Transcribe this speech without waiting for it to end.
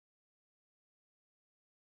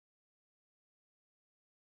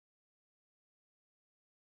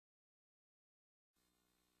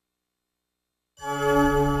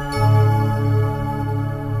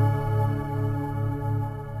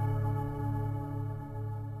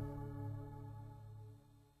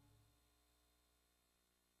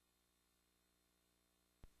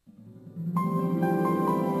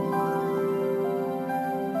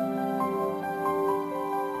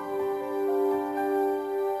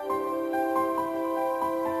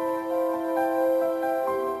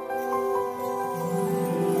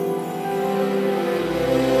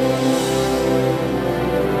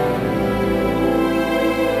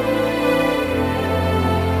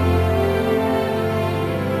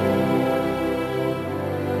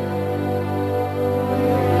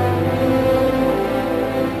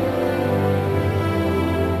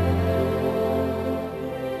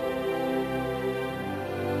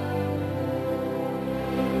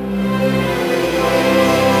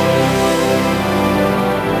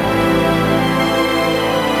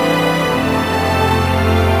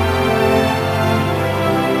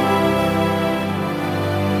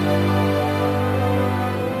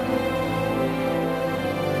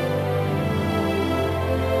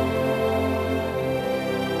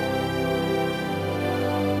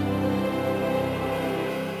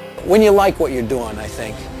when you like what you're doing, I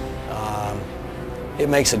think it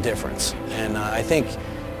makes a difference. And I think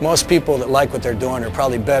most people that like what they're doing are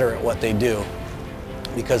probably better at what they do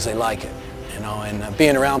because they like it. You know, and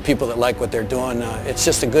being around people that like what they're doing, it's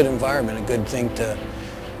just a good environment, a good thing to,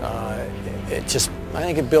 I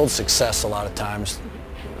think it builds success a lot of times.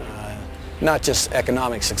 Not just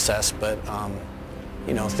economic success, but,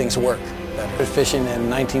 you know, things work better. Fishing in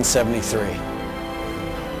 1973.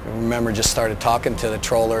 I remember just started talking to the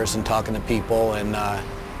trollers and talking to people and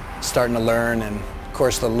starting to learn, and of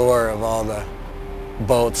course the lure of all the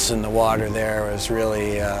boats in the water there was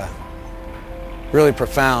really really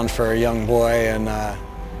profound for a young boy, and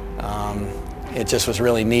it just was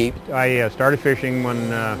really neat. I started fishing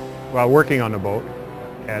while working on the boat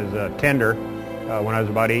as a tender when I was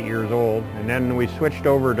about 8 years old, and then we switched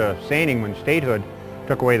over to seining when statehood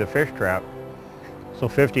took away the fish trap. So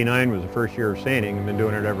 59 was the first year of seining, and been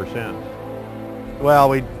doing it ever since. Well,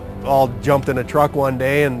 we all jumped in a truck one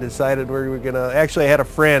day and decided we were going to, actually I had a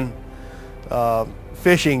friend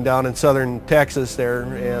fishing down in southern Texas there,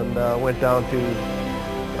 and went down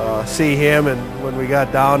to see him, and when we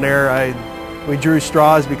got down there we drew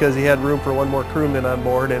straws because he had room for one more crewman on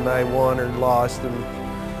board, and I won or lost.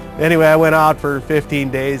 And anyway, I went out for 15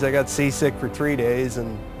 days. I got seasick for 3 days,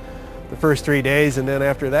 and the first 3 days, and then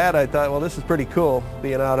after that I thought, well, this is pretty cool,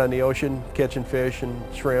 being out on the ocean catching fish and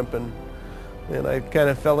shrimp, and I kind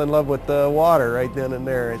of fell in love with the water right then and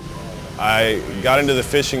there. I got into the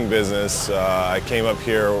fishing business. I came up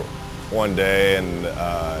here one day and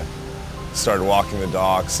started walking the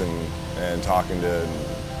docks and talking to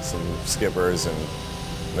some skippers, and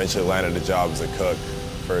eventually landed a job as a cook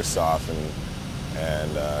first off,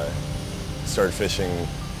 and started fishing.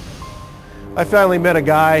 I finally met a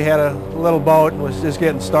guy, had a little boat and was just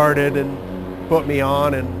getting started, and put me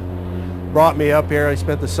on and brought me up here. I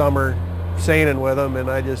spent the summer seining with him,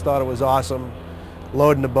 and I just thought it was awesome,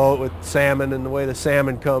 loading the boat with salmon, and the way the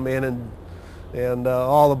salmon come in, and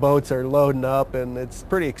all the boats are loading up, and it's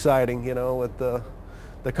pretty exciting, you know, with the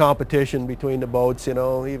competition between the boats. You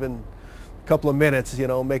know, even a couple of minutes, you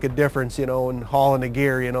know, make a difference, you know, in hauling the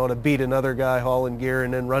gear, you know, to beat another guy hauling gear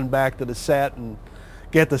and then run back to the set and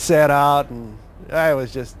get the set out, and it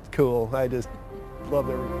was just cool. I just loved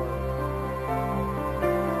every part.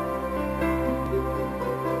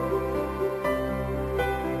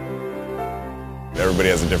 Everybody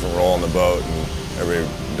has a different role on the boat, and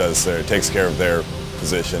everybody takes care of their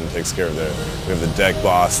position, takes care of we have the deck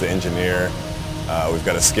boss, the engineer, we've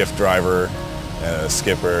got a skiff driver, and a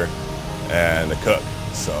skipper, and a cook.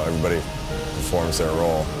 So everybody performs their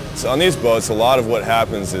role. So on these boats, a lot of what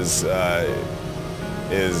happens is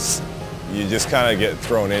you just kind of get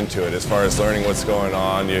thrown into it as far as learning what's going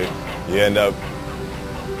on. You end up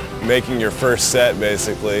making your first set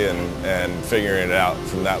basically, and figuring it out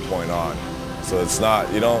from that point on. So it's not,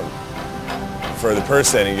 for the purse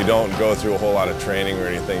seining, you don't go through a whole lot of training or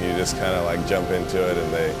anything. You just kind of like jump into it,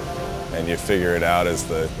 and you figure it out as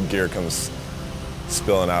the gear comes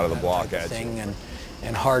spilling out of the block at you.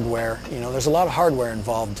 And hardware, you know, there's a lot of hardware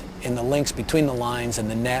involved in the links between the lines and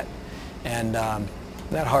the net, and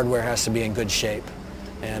that hardware has to be in good shape,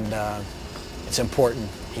 and it's important,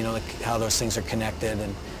 you know, how those things are connected,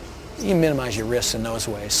 and you minimize your risks in those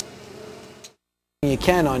ways. You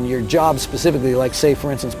can on your job specifically, like say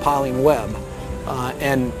for instance piling web,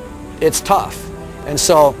 and it's tough, and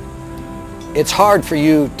so it's hard for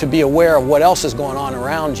you to be aware of what else is going on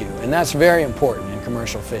around you, and that's very important in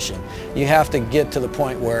commercial fishing. You have to get to the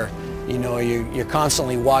point where, you know, you're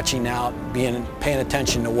constantly watching out, paying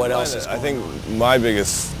attention to what else is going on. I think my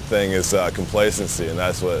biggest thing is complacency, and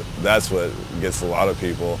that's what gets a lot of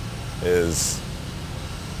people. Is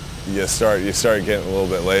you start getting a little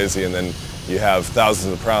bit lazy, and then you have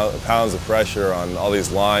thousands of pounds of pressure on all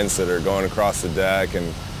these lines that are going across the deck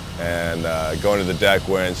and going to the deck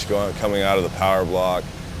winch, coming out of the power block,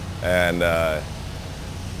 and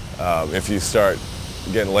if you start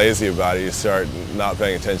getting lazy about it, you start not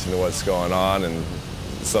paying attention to what's going on, and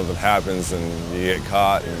something happens and you get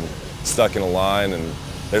caught and stuck in a line, and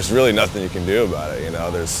there's really nothing you can do about it. You know,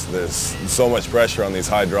 there's so much pressure on these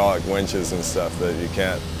hydraulic winches and stuff that you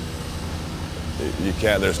can't,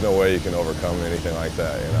 there's no way you can overcome anything like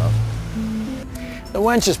that, you know. The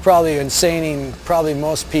winch is probably in seining, probably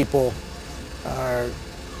most people are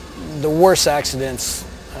the worst accidents,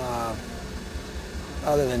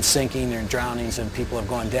 other than sinking or drownings, and people have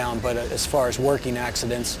gone down, but as far as working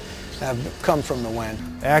accidents have come from the wind.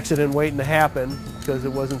 Accident waiting to happen because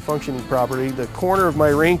it wasn't functioning properly. The corner of my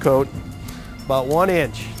raincoat, about 1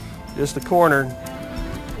 inch, just the corner,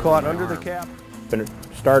 caught under the cap. But it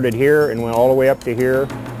started here and went all the way up to here,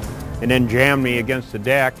 and then jammed me against the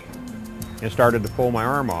deck, and started to pull my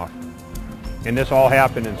arm off. And this all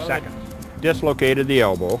happened in seconds. Dislocated the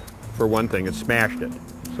elbow, for one thing. It smashed it,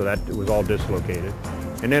 so that it was all dislocated.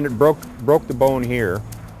 And then it broke the bone here.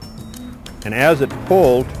 And as it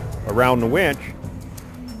pulled around the winch,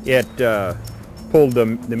 it pulled the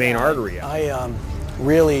main artery out. I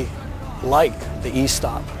really like the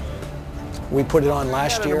e-stop. We put it on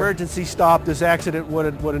last year. An emergency stop, this accident would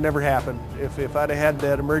have never happened. If I'd have had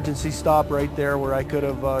that emergency stop right there where I could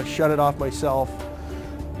have shut it off myself,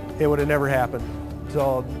 it would have never happened.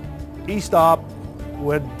 So e-stop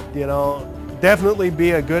would, you know, definitely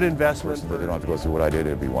be a good investment. They don't have to go through what I did,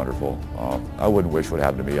 it'd be wonderful. I wouldn't wish what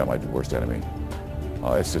happened to me on my worst enemy.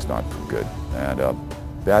 It's just not good. And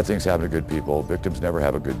bad things happen to good people. Victims never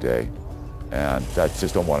have a good day. And I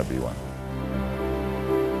just don't want to be one.